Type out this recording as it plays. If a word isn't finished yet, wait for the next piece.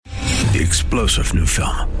The explosive new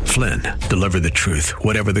film, Flynn, deliver the truth,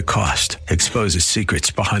 whatever the cost, exposes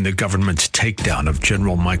secrets behind the government's takedown of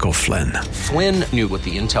General Michael Flynn. Flynn knew what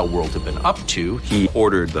the intel world had been up to. He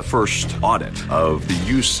ordered the first audit of the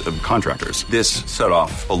use of contractors. This set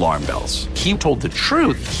off alarm bells. He told the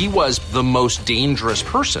truth. He was the most dangerous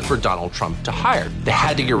person for Donald Trump to hire. They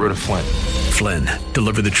had to get rid of Flynn. Flynn,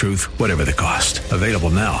 deliver the truth, whatever the cost. Available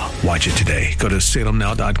now. Watch it today. Go to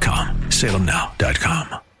salemnow.com.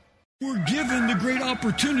 salemnow.com. We're given the great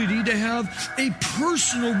opportunity to have a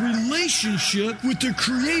personal relationship with the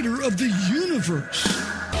creator of the universe.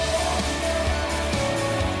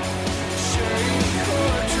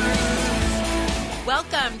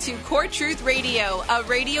 Welcome to Core Truth Radio, a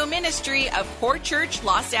radio ministry of Core Church,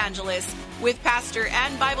 Los Angeles, with pastor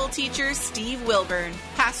and Bible teacher Steve Wilburn.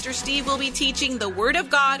 Pastor Steve will be teaching the Word of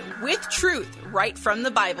God with truth right from the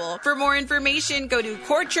Bible. For more information, go to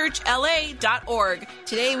corechurchla.org.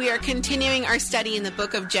 Today we are continuing our study in the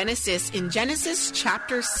book of Genesis, in Genesis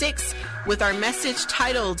chapter 6, with our message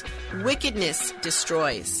titled, Wickedness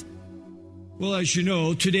Destroys. Well, as you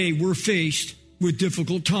know, today we're faced with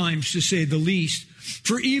difficult times, to say the least.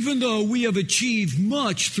 For even though we have achieved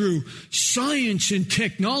much through science and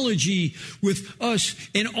technology with us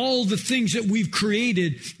and all the things that we've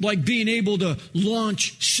created, like being able to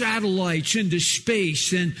launch satellites into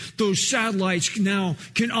space, and those satellites now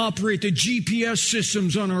can operate the GPS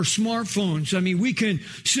systems on our smartphones. I mean, we can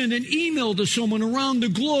send an email to someone around the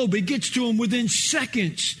globe. It gets to them within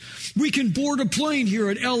seconds. We can board a plane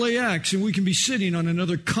here at LAX and we can be sitting on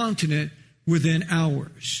another continent within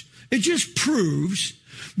hours. It just proves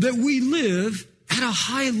that we live at a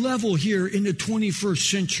high level here in the 21st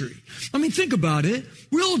century. I mean, think about it.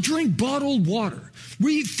 We all drink bottled water.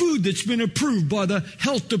 We eat food that's been approved by the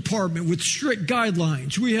health department with strict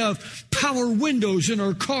guidelines. We have power windows in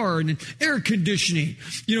our car and air conditioning.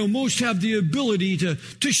 You know, most have the ability to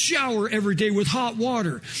shower every day with hot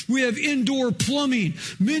water. We have indoor plumbing.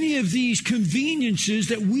 Many of these conveniences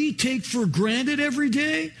that we take for granted every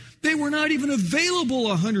day, they were not even available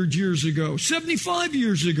 100 years ago, 75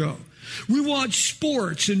 years ago. We watch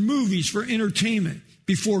sports and movies for entertainment.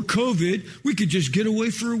 Before COVID, we could just get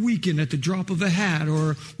away for a weekend at the drop of a hat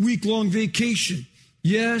or a week-long vacation.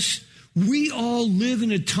 Yes, we all live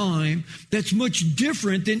in a time that's much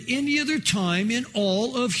different than any other time in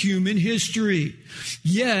all of human history.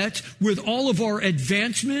 Yet, with all of our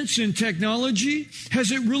advancements in technology,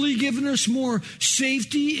 has it really given us more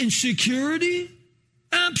safety and security?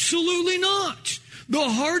 Absolutely not. The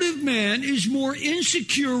heart of man is more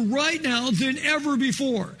insecure right now than ever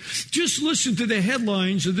before. Just listen to the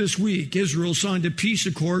headlines of this week. Israel signed a peace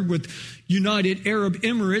accord with United Arab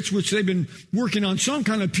Emirates, which they've been working on some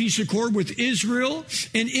kind of peace accord with Israel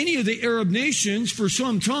and any of the Arab nations for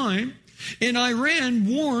some time. And Iran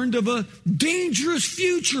warned of a dangerous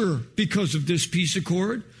future because of this peace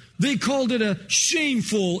accord. They called it a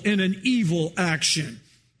shameful and an evil action.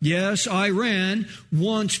 Yes, Iran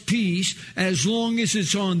wants peace as long as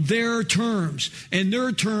it's on their terms, and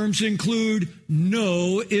their terms include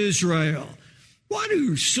no Israel. Why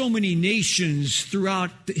do so many nations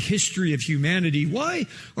throughout the history of humanity, why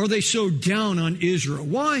are they so down on Israel?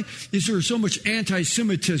 Why is there so much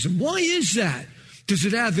anti-Semitism? Why is that? Does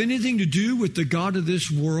it have anything to do with the God of this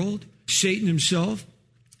world? Satan himself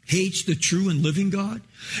hates the true and living God.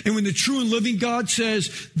 And when the true and living God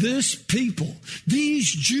says, this people,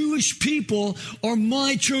 these Jewish people are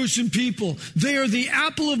my chosen people. They are the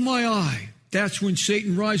apple of my eye. That's when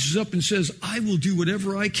Satan rises up and says, I will do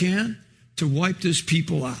whatever I can to wipe this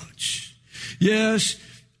people out. Yes,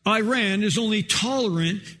 Iran is only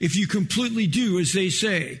tolerant if you completely do as they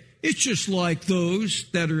say. It's just like those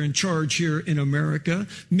that are in charge here in America,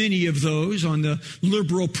 many of those on the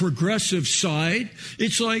liberal progressive side.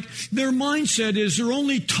 It's like their mindset is they're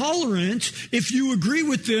only tolerant if you agree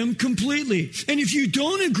with them completely. And if you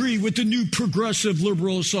don't agree with the new progressive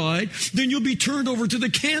liberal side, then you'll be turned over to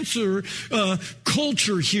the cancer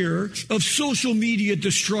culture here of social media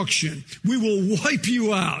destruction. We will wipe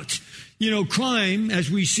you out. You know, crime,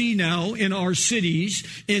 as we see now in our cities,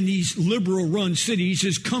 in these liberal-run cities,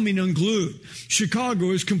 is coming unglued.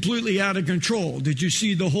 Chicago is completely out of control. Did you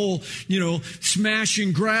see the whole, smash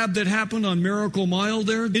and grab that happened on Miracle Mile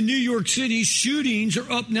there? In New York City, shootings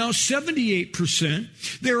are up now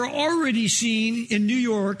 78%. They're already seeing in New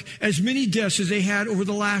York as many deaths as they had over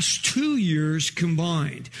the last 2 years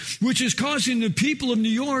combined, which is causing the people of New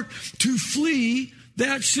York to flee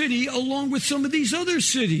that city along with some of these other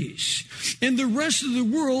cities. And the rest of the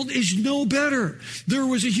world is no better. There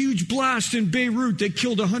was a huge blast in Beirut that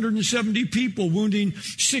killed 170 people, wounding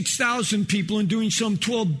 6,000 people and doing some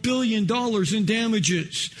 $12 billion in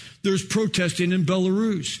damages. There's protesting in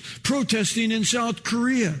Belarus, protesting in South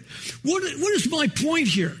Korea. What is my point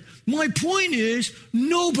here? My point is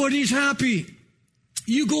nobody's happy.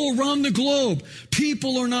 You go around the globe,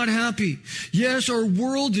 people are not happy. Yes, our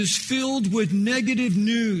world is filled with negative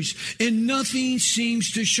news, and nothing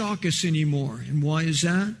seems to shock us anymore. And why is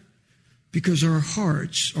that? Because our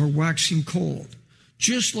hearts are waxing cold,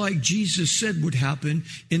 just like Jesus said would happen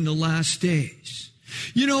in the last days.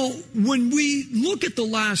 You know, when we look at the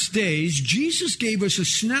last days, Jesus gave us a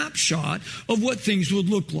snapshot of what things would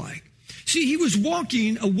look like. See, he was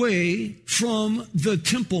walking away from the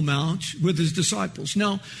Temple Mount with his disciples.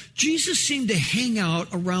 Now, Jesus seemed to hang out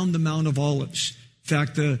around the Mount of Olives. In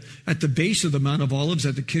fact, at the base of the Mount of Olives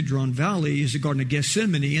at the Kidron Valley is the Garden of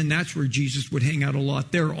Gethsemane, and that's where Jesus would hang out a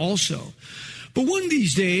lot there also. But one of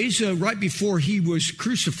these days, right before he was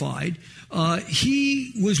crucified,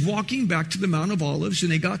 he was walking back to the Mount of Olives,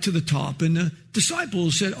 and they got to the top, and the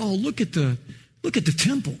disciples said, "Oh, look at the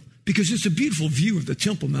temple." Because it's a beautiful view of the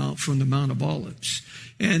Temple Mount from the Mount of Olives.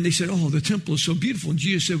 And they said, "Oh, the temple is so beautiful." And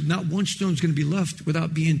Jesus said, "Not one stone is going to be left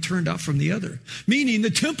without being turned out from the other." Meaning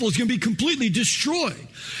the temple is going to be completely destroyed.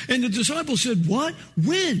 And the disciples said, "What?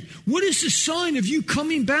 When? What is the sign of you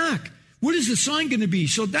coming back? What is the sign going to be?"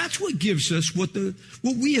 So that's what gives us what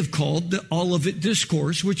we have called the Olivet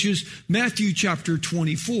Discourse, which is Matthew chapter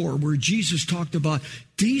 24, where Jesus talked about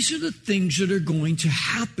these are the things that are going to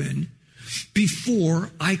happen before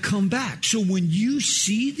I come back. So when you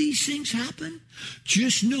see these things happen,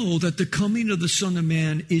 just know that the coming of the Son of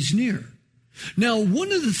Man is near. Now,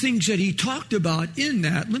 one of the things that he talked about in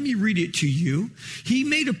that, let me read it to you. He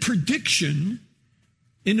made a prediction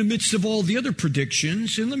in the midst of all the other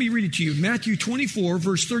predictions. And let me read it to you. Matthew 24,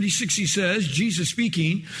 verse 36, he says, Jesus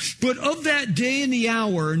speaking, "But of that day and the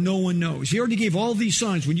hour, no one knows." He already gave all these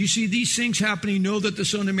signs. When you see these things happening, know that the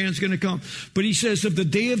Son of Man is going to come. But he says, of the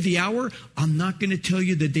day of the hour, I'm not going to tell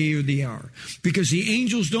you the day or the hour. Because the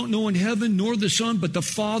angels don't know in heaven, nor the Son, but the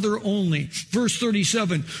Father only. Verse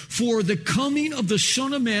 37, "For the coming of the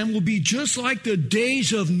Son of Man will be just like the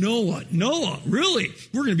days of Noah." Noah, really?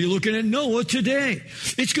 We're going to be looking at Noah today.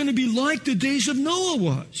 It's going to be like the days of Noah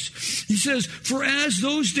was. He says, "For as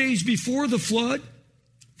those days before the flood,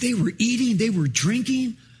 they were eating, they were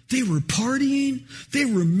drinking, they were partying, they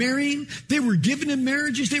were marrying, they were giving in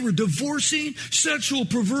marriages, they were divorcing, sexual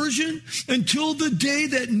perversion, until the day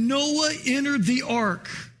that Noah entered the ark.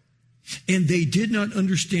 And they did not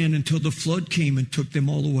understand until the flood came and took them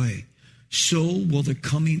all away. So will the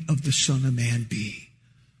coming of the Son of Man be."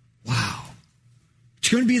 Wow. It's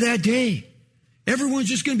going to be that day. Everyone's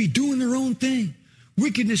just going to be doing their own thing.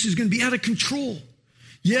 Wickedness is going to be out of control.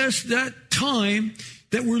 Yes, that time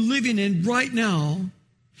that we're living in right now,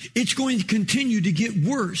 it's going to continue to get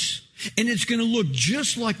worse. And it's going to look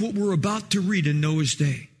just like what we're about to read in Noah's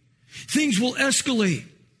day. Things will escalate.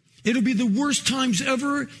 It'll be the worst times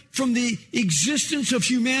ever from the existence of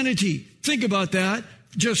humanity. Think about that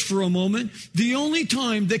just for a moment. The only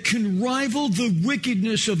time that can rival the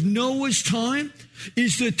wickedness of Noah's time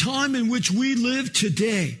is the time in which we live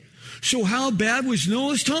today. So how bad was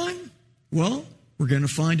Noah's time? Well, we're going to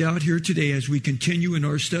find out here today as we continue in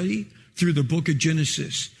our study through the book of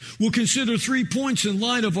Genesis. We'll consider 3 points in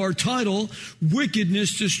light of our title,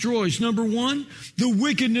 Wickedness Destroys. Number one, the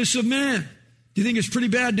wickedness of man. Do you think it's pretty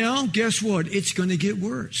bad now? Guess what? It's going to get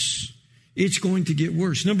worse. It's going to get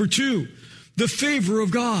worse. Number two, the favor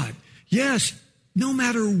of God. Yes, no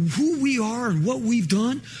matter who we are and what we've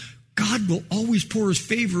done, God will always pour his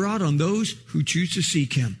favor out on those who choose to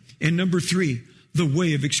seek him. And number three, the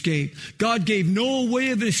way of escape. God gave Noah a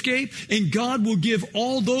way of escape, and God will give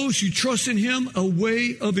all those who trust in him a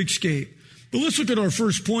way of escape. But let's look at our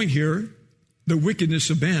first point here, the wickedness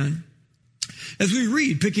of man. As we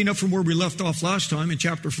read, picking up from where we left off last time in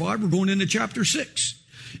chapter 5, we're going into chapter 6.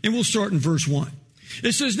 And we'll start in verse 1.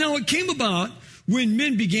 It says, "Now it came about when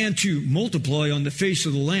men began to multiply on the face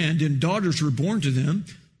of the land, and daughters were born to them,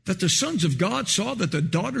 that the sons of God saw that the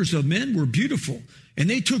daughters of men were beautiful, and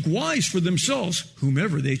they took wives for themselves,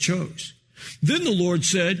 whomever they chose. Then the Lord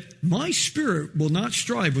said, My spirit will not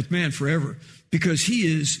strive with man forever, because he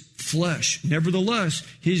is flesh. Nevertheless,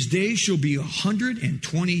 his days shall be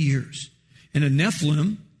 120 years. And the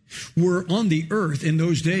Nephilim were on the earth in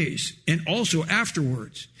those days, and also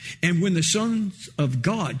afterwards. And when the sons of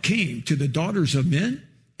God came to the daughters of men,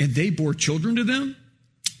 and they bore children to them,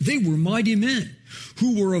 they were mighty men,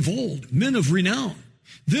 who were of old, men of renown.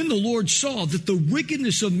 Then the Lord saw that the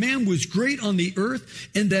wickedness of man was great on the earth,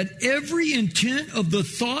 and that every intent of the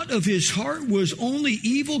thought of his heart was only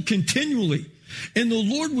evil continually. And the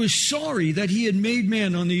Lord was sorry that he had made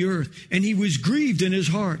man on the earth, and he was grieved in his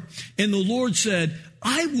heart. And the Lord said,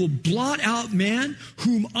 I will blot out man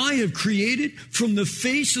whom I have created from the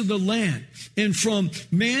face of the land, and from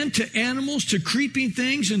man to animals to creeping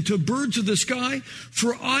things and to birds of the sky,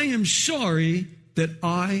 for I am sorry that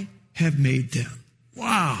I have made them.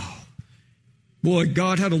 Wow. Boy,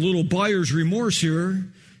 God had a little buyer's remorse here.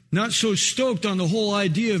 Not so stoked on the whole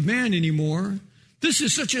idea of man anymore. This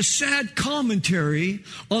is such a sad commentary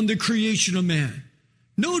on the creation of man.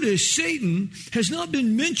 Notice Satan has not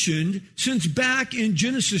been mentioned since back in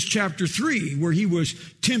Genesis chapter 3, where he was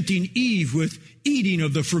tempting Eve with eating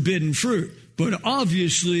of the forbidden fruit. But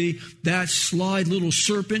obviously, that sly little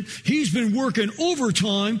serpent, he's been working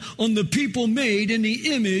overtime on the people made in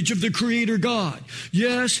the image of the Creator God.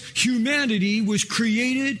 Yes, humanity was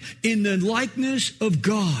created in the likeness of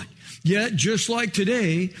God. Yet, just like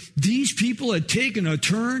today, these people had taken a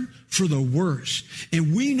turn for the worse.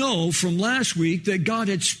 And we know from last week that God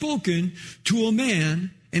had spoken to a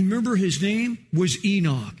man, and remember his name was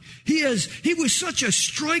Enoch. He was such a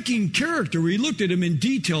striking character. We looked at him in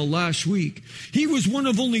detail last week. He was one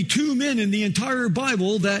of only 2 men in the entire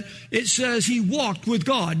Bible that it says he walked with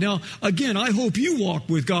God. Now, again, I hope you walk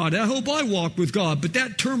with God. I hope I walk with God. But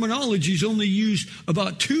that terminology is only used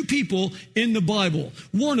about 2 people in the Bible.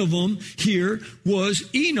 One of them here was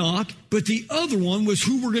Enoch, but the other one was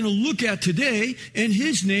who we're going to look at today, and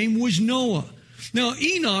his name was Noah. Now,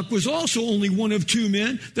 Enoch was also only one of 2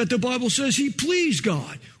 men that the Bible says he pleased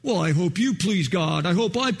God. Well, I hope you please God. I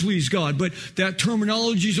hope I please God. But that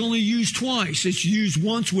terminology is only used twice. It's used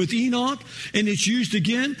once with Enoch, and it's used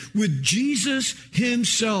again with Jesus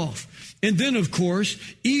himself. And then, of course,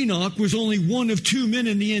 Enoch was only one of 2 men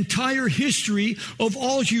in the entire history of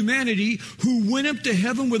all humanity who went up to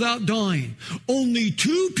heaven without dying. Only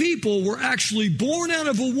 2 people were actually born out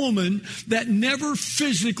of a woman that never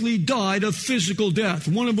physically died a physical death.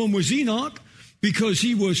 One of them was Enoch, because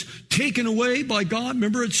he was taken away by God.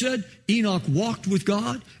 Remember it said Enoch walked with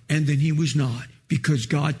God, and then he was not, because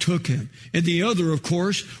God took him. And the other, of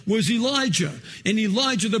course, was Elijah. And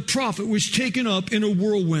Elijah the prophet was taken up in a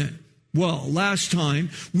whirlwind. Well, last time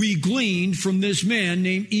we gleaned from this man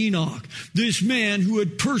named Enoch, this man who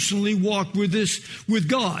had personally walked with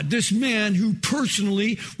God, this man who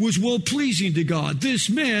personally was well-pleasing to God, this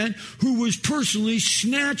man who was personally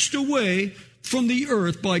snatched away from the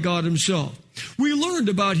earth by God himself. We learned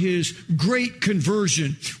about his great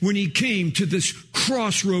conversion when he came to this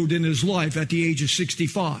crossroad in his life at the age of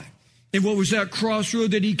 65. And what was that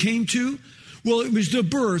crossroad that he came to? Well, it was the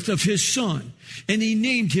birth of his son, and he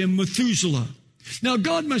named him Methuselah. Now,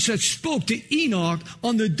 God must have spoke to Enoch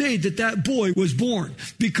on the day that that boy was born,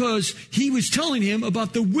 because he was telling him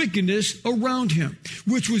about the wickedness around him,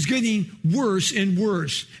 which was getting worse and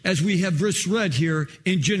worse, as we have just read here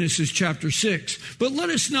in Genesis chapter 6. But let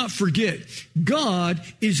us not forget, God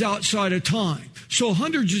is outside of time. So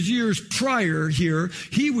hundreds of years prior here,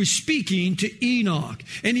 he was speaking to Enoch,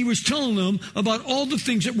 and he was telling them about all the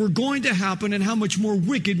things that were going to happen and how much more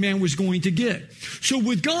wicked man was going to get. So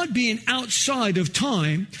with God being outside of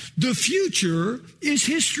time, the future is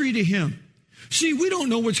history to him. See, we don't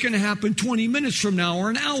know what's going to happen 20 minutes from now or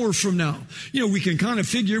an hour from now. You know, we can kind of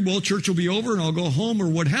figure, well, church will be over and I'll go home or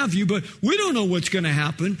what have you, but we don't know what's going to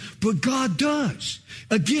happen, but God does.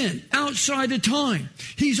 Again, outside of time.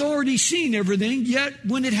 He's already seen everything, yet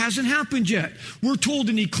when it hasn't happened yet. We're told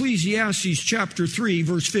in Ecclesiastes chapter 3,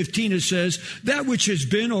 verse 15, it says, that which has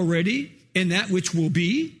been already and that which will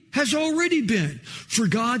be has already been. For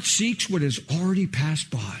God seeks what has already passed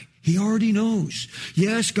by. He already knows.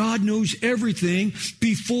 Yes, God knows everything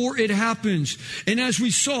before it happens. And as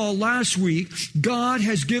we saw last week, God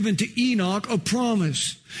has given to Enoch a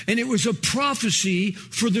promise. And it was a prophecy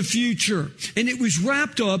for the future. And it was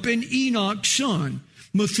wrapped up in Enoch's son,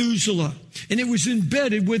 Methuselah. And it was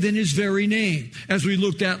embedded within his very name. As we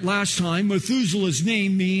looked at last time, Methuselah's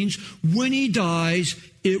name means when he dies,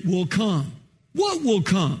 it will come. What will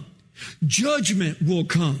come? Judgment will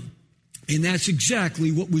come. And that's exactly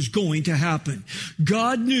what was going to happen.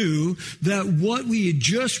 God knew that what we had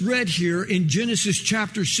just read here in Genesis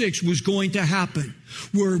chapter 6 was going to happen,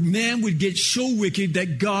 where man would get so wicked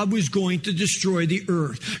that God was going to destroy the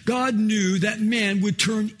earth. God knew that man would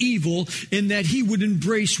turn evil and that he would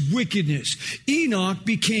embrace wickedness. Enoch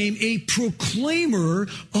became a proclaimer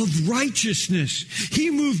of righteousness.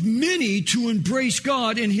 He moved many to embrace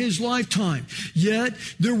God in his lifetime. Yet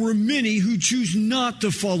there were many who choose not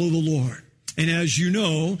to follow the Lord. And as you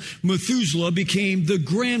know, Methuselah became the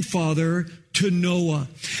grandfather to Noah.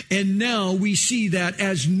 And now we see that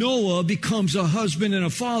as Noah becomes a husband and a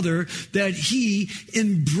father, that he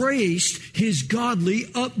embraced his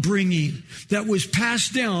godly upbringing that was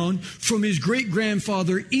passed down from his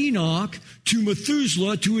great-grandfather Enoch to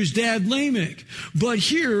Methuselah to his dad Lamech. But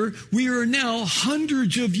here we are now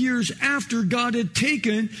hundreds of years after God had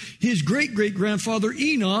taken his great-great-grandfather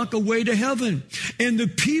Enoch away to heaven. And the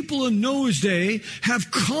people in Noah's day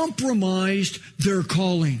have compromised their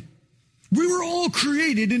calling. We were all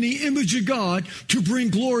created in the image of God to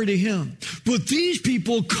bring glory to Him. But these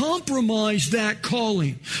people compromised that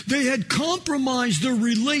calling. They had compromised their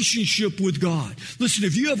relationship with God. Listen,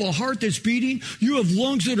 if you have a heart that's beating, you have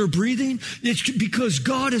lungs that are breathing, it's because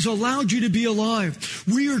God has allowed you to be alive.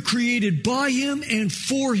 We are created by Him and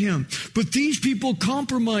for Him. But these people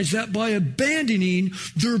compromise that by abandoning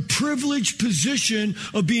their privileged position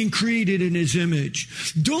of being created in His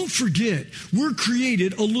image. Don't forget, we're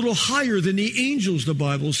created a little higher than the angels, the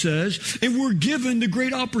Bible says, and we're given the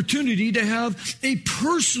great opportunity to have a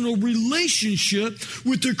personal relationship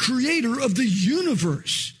with the creator of the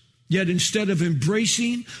universe. Yet instead of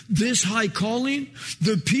embracing this high calling,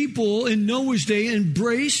 the people in Noah's day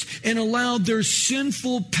embraced and allowed their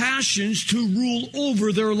sinful passions to rule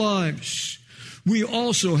over their lives. We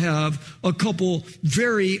also have a couple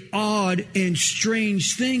very odd and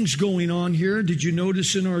strange things going on here. Did you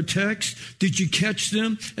notice in our text? Did you catch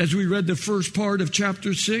them as we read the first part of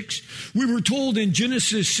chapter 6? We were told in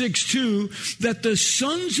Genesis 6:2 that the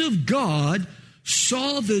sons of God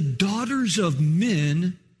saw the daughters of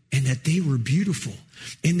men and that they were beautiful,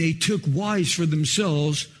 and they took wives for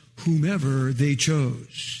themselves whomever they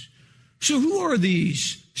chose. So who are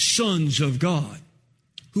these sons of God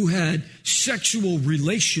who had sexual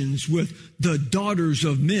relations with the daughters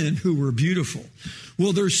of men who were beautiful?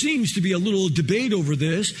 Well, there seems to be a little debate over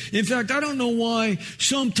this. In fact, I don't know why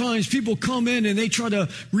sometimes people come in and they try to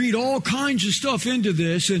read all kinds of stuff into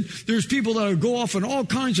this, and there's people that go off on all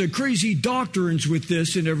kinds of crazy doctrines with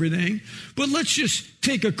this and everything. But let's just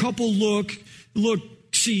take a couple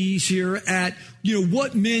look-sees here at,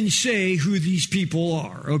 what men say who these people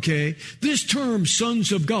are, okay? This term,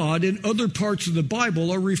 sons of God, in other parts of the Bible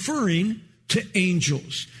are referring to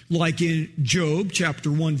angels. Like in Job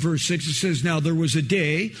chapter 1 verse 6, it says, "Now there was a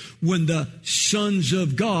day when the sons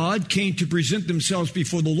of God came to present themselves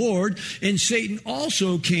before the Lord, and Satan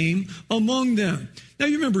also came among them." Now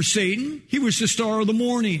you remember Satan, he was the star of the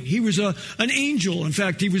morning. He was an angel. In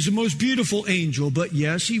fact, he was the most beautiful angel. But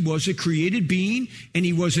yes, he was a created being and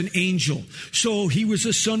he was an angel. So he was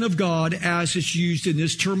a son of God as it's used in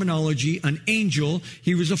this terminology, an angel.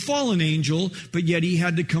 He was a fallen angel, but yet he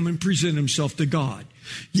had to come and present himself to God.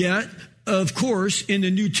 Yet, of course, in the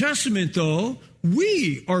New Testament, though,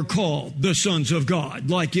 we are called the sons of God,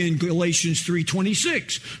 like in Galatians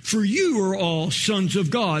 3:26. "For you are all sons of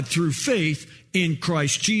God through faith in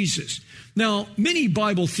Christ Jesus." Now, many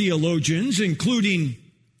Bible theologians, including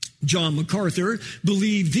John MacArthur,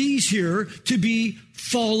 believe these here to be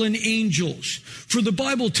fallen angels. For the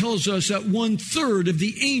Bible tells us that 1/3 of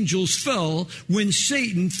the angels fell when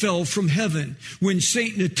Satan fell from heaven, when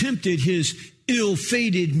Satan attempted his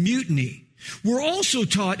ill-fated mutiny. We're also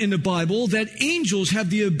taught in the Bible that angels have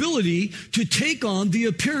the ability to take on the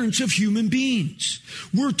appearance of human beings.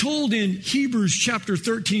 We're told in Hebrews chapter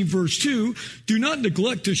 13, verse 2, "Do not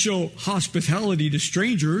neglect to show hospitality to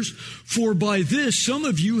strangers, for by this some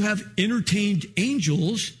of you have entertained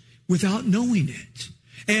angels without knowing it."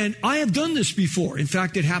 And I have done this before. In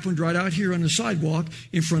fact, it happened right out here on the sidewalk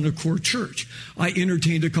in front of Core Church. I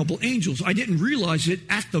entertained a couple angels. I didn't realize it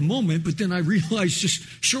at the moment, but then I realized just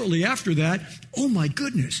shortly after that, oh my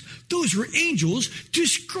goodness, those were angels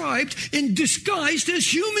described and disguised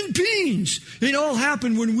as human beings. It all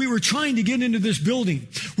happened when we were trying to get into this building.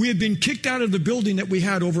 We had been kicked out of the building that we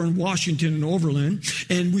had over in Washington and Overland,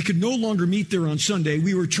 and we could no longer meet there on Sunday.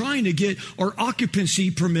 We were trying to get our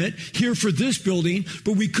occupancy permit here for this building,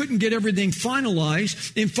 but we couldn't get everything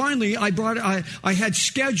finalized. And finally, I had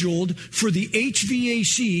scheduled for the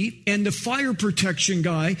HVAC and the fire protection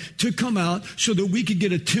guy to come out so that we could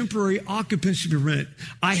get a temporary occupancy permit.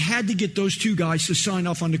 I had to get those two guys to sign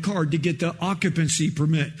off on the card to get the occupancy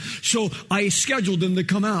permit. So I scheduled them to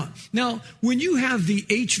come out. Now, when you have the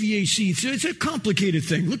HVAC, it's a complicated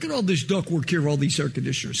thing. Look at all this ductwork here, all these air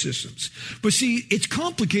conditioner systems. But see, it's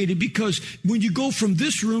complicated because when you go from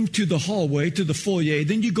this room to the hallway, to the foyer, way.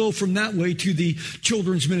 Then you go from that way to the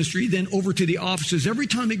children's ministry, then over to the offices. Every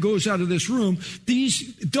time it goes out of this room,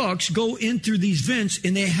 these ducts go in through these vents,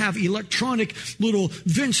 and they have electronic little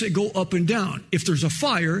vents that go up and down. If there's a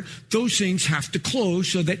fire, those things have to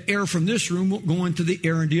close so that air from this room won't go into the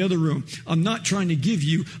air in the other room. I'm not trying to give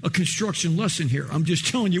you a construction lesson here. I'm just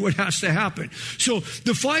telling you what has to happen. So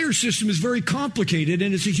the fire system is very complicated,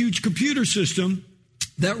 and it's a huge computer system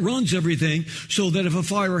that runs everything so that if a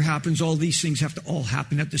fire happens, all these things have to all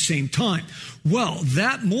happen at the same time. Well,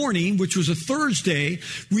 that morning, which was a Thursday,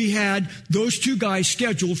 we had those two guys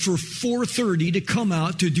scheduled for 4:30 to come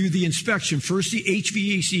out to do the inspection. First, the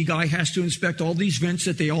HVAC guy has to inspect all these vents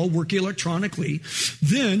that they all work electronically.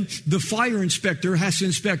 Then the fire inspector has to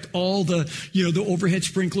inspect all the overhead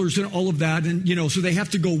sprinklers and all of that. And, so they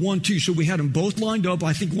have to go 1, 2. So we had them both lined up.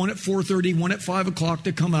 I think one at 4:30, one at 5 o'clock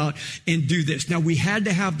to come out and do this. Now, we had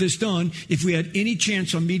to have this done if we had any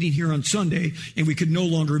chance on meeting here on Sunday, and we could no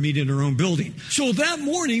longer meet in our own building. So that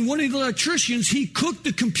morning, one of the electricians, he cooked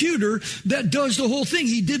the computer that does the whole thing.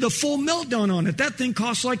 He did a full meltdown on it. That thing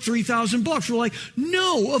costs like $3,000. We're like,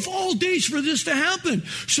 no, of all days for this to happen.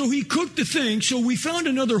 So he cooked the thing. So we found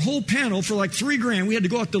another whole panel for like $3,000. We had to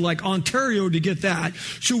go out to like Ontario to get that.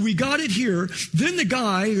 So we got it here. Then the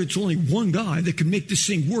guy, it's only one guy that could make this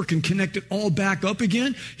thing work and connect it all back up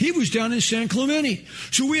again. He was down in San Clemente.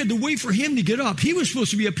 So we had to wait for him to get up. He was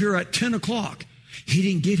supposed to be up here at 10 o'clock. He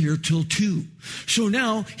didn't get here till 2. So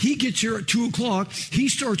now he gets here at 2 o'clock. He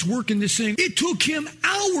starts working this thing. It took him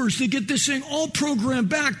hours to get this thing all programmed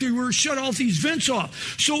back. They were shut all these vents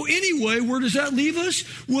off. So anyway, where does that leave us?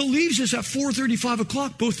 Well, it leaves us at 4:30, 5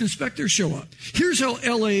 o'clock. Both inspectors show up. Here's how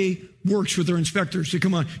LA works with their inspectors. They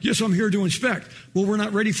come on. Yes, I'm here to inspect. Well, we're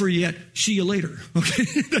not ready for you yet. See you later. Okay.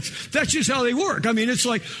 That's just how they work. I mean, it's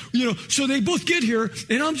like, so they both get here,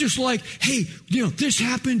 and I'm just like, hey, this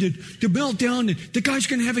happened, the meltdown, and the guy's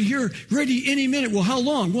going to have it here ready any minute. Well, how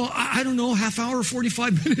long? Well, I don't know, half hour,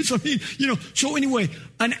 45 minutes. I mean, so anyway,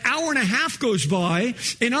 an hour and a half goes by,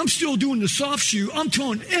 and I'm still doing the soft shoe. I'm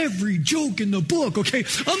telling every joke in the book, okay?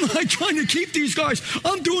 I'm like trying to keep these guys.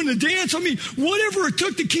 I'm doing the dance. I mean, whatever it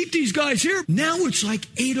took to keep these guys here. Now it's like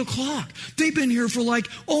 8 o'clock. They've been here for like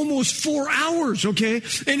almost 4 hours, okay?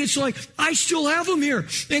 And it's like, I still have them here.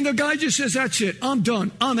 And the guy just says, that's it. I'm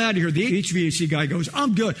done. I'm out of here. The HVAC guy goes,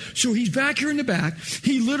 I'm good. So he's back here in the back.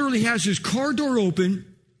 He literally has his car door open.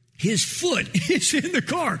 His foot is in the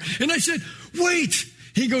car. And I said, wait.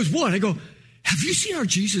 He goes, what? I go, have you seen our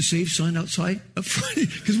Jesus Save sign outside?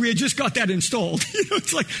 Because we had just got that installed.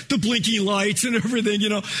 It's like the blinking lights and everything,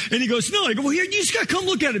 And he goes, no. I go, well, here, you just got to come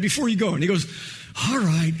look at it before you go. And he goes, all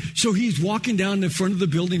right. So he's walking down the front of the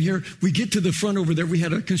building here. We get to the front over there. We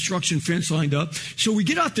had a construction fence lined up. So we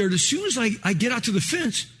get out there. As soon as I get out to the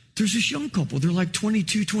fence, there's this young couple. They're like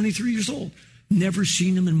 22, 23 years old. Never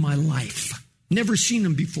seen them in my life. Never seen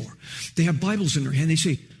them before. They have Bibles in their hand. They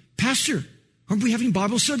say, Pastor, aren't we having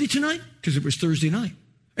Bible study tonight? Because it was Thursday night.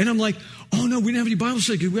 And I'm like, oh, no, we didn't have any Bible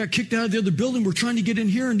study because we got kicked out of the other building. We're trying to get in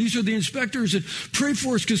here, and these are the inspectors that pray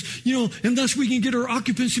for us because, unless we can get our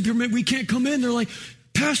occupancy permit, we can't come in. They're like,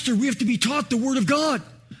 Pastor, we have to be taught the Word of God.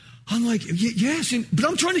 I'm like, yes, but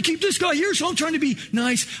I'm trying to keep this guy here, so I'm trying to be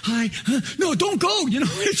nice. Hi. No, don't go.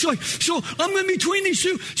 It's like, so I'm in between these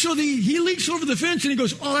two. So he leaks over the fence, and he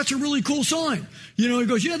goes, oh, that's a really cool sign. He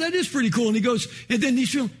goes, yeah, that is pretty cool. And he goes, and then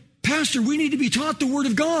these two, Pastor, we need to be taught the Word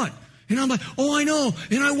of God. And I'm like, oh, I know,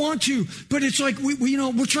 and I want to. But it's like,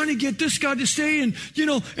 we're trying to get this guy to stay and,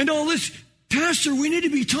 and all this. Pastor, we need to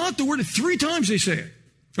be taught the Word. 3 times they say it.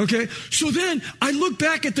 Okay, so then I look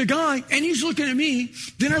back at the guy, and he's looking at me.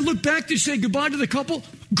 Then I look back to say goodbye to the couple.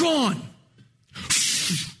 Gone.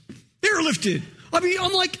 Airlifted.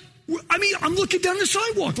 I'm looking down the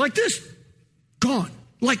sidewalk like this. Gone.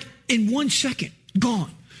 Like in 1 second.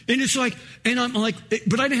 Gone. And it's like, and I'm like,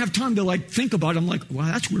 but I didn't have time to think about it. I'm like, wow,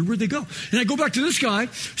 that's weird. Where'd they go? And I go back to this guy.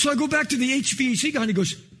 So I go back to the HVAC guy, and he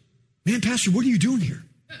goes, man, Pastor, what are you doing here?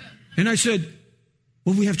 And I said,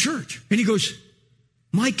 well, we have church. And he goes,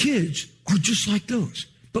 my kids are just like those,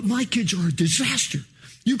 but my kids are a disaster.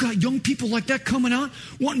 You got young people like that coming out,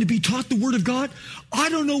 wanting to be taught the Word of God. I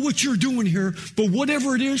don't know what you're doing here, but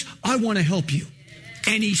whatever it is, I want to help you.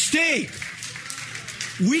 And he stayed.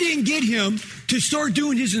 We didn't get him to start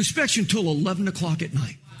doing his inspection till 11 o'clock at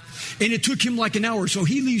night. and it took him like an hour. So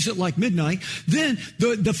he leaves at like midnight. Then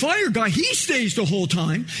the fire guy, he stays the whole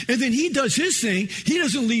time, and then he does his thing. He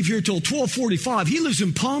doesn't leave here till 12:45. He lives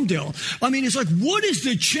in Palmdale. I mean, it's like, what is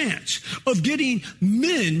the chance of getting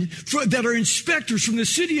men that are inspectors from the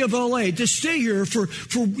city of LA to stay here for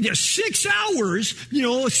 6 hours,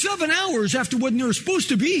 7 hours after when they were supposed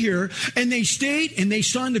to be here? And they stayed and they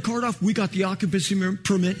signed the card off. We got the occupancy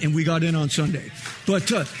permit and we got in on Sunday. But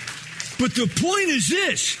the point is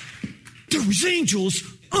this: there was angels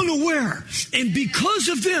unaware. And because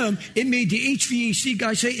of them, it made the HVAC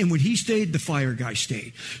guy stay. And when he stayed, the fire guy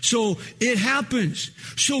stayed. So it happens.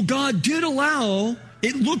 So God did allow,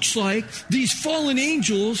 it looks like, these fallen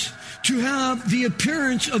angels to have the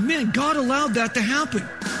appearance of men. God allowed that to happen.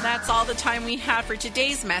 That's all the time we have for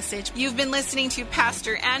today's message. You've been listening to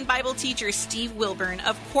pastor and Bible teacher Steve Wilburn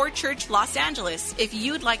of Core Church Los Angeles. If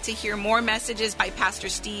you'd like to hear more messages by Pastor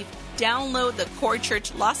Steve, download the Core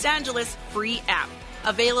Church Los Angeles free app.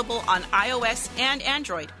 Available on iOS and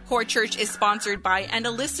Android. Core Church is sponsored by and a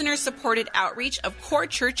listener-supported outreach of Core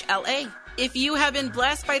Church LA. If you have been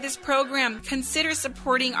blessed by this program, consider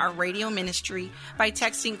supporting our radio ministry by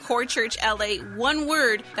texting Core Church LA, one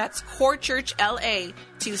word, that's Core Church LA,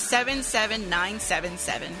 to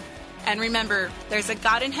 77977. And remember, there's a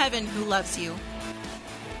God in heaven who loves you.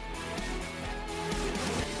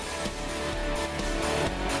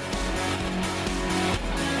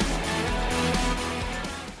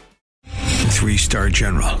 Three-star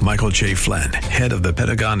General Michael J. Flynn, head of the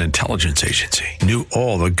Pentagon Intelligence Agency, knew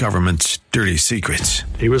all the government's dirty secrets.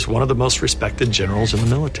 He was one of the most respected generals in the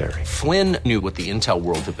military. Flynn knew what the intel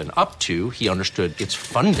world had been up to. He understood its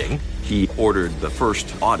funding. He ordered the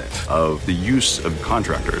first audit of the use of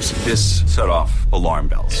contractors. This set off alarm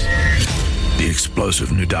bells. The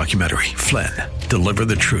explosive new documentary, Flynn, Deliver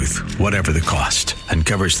the Truth, Whatever the Cost,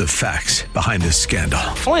 uncovers the facts behind this scandal.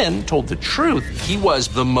 Flynn told the truth. He was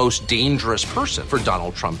the most dangerous person for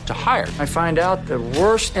Donald Trump to hire. I find out the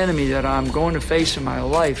worst enemy that I'm going to face in my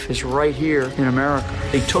life is right here in America.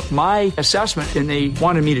 They took my assessment and they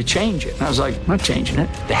wanted me to change it. And I was like, I'm not changing it.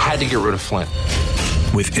 They had to get rid of Flynn.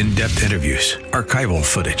 With in-depth interviews, archival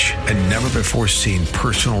footage, and never-before-seen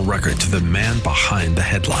personal records of the man behind the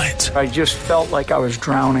headlines. I just felt like I was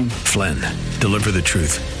drowning. Flynn, Deliver the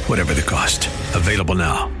Truth, Whatever the Cost. Available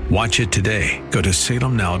now. Watch it today. Go to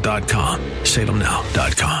salemnow.com.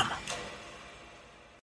 salemnow.com.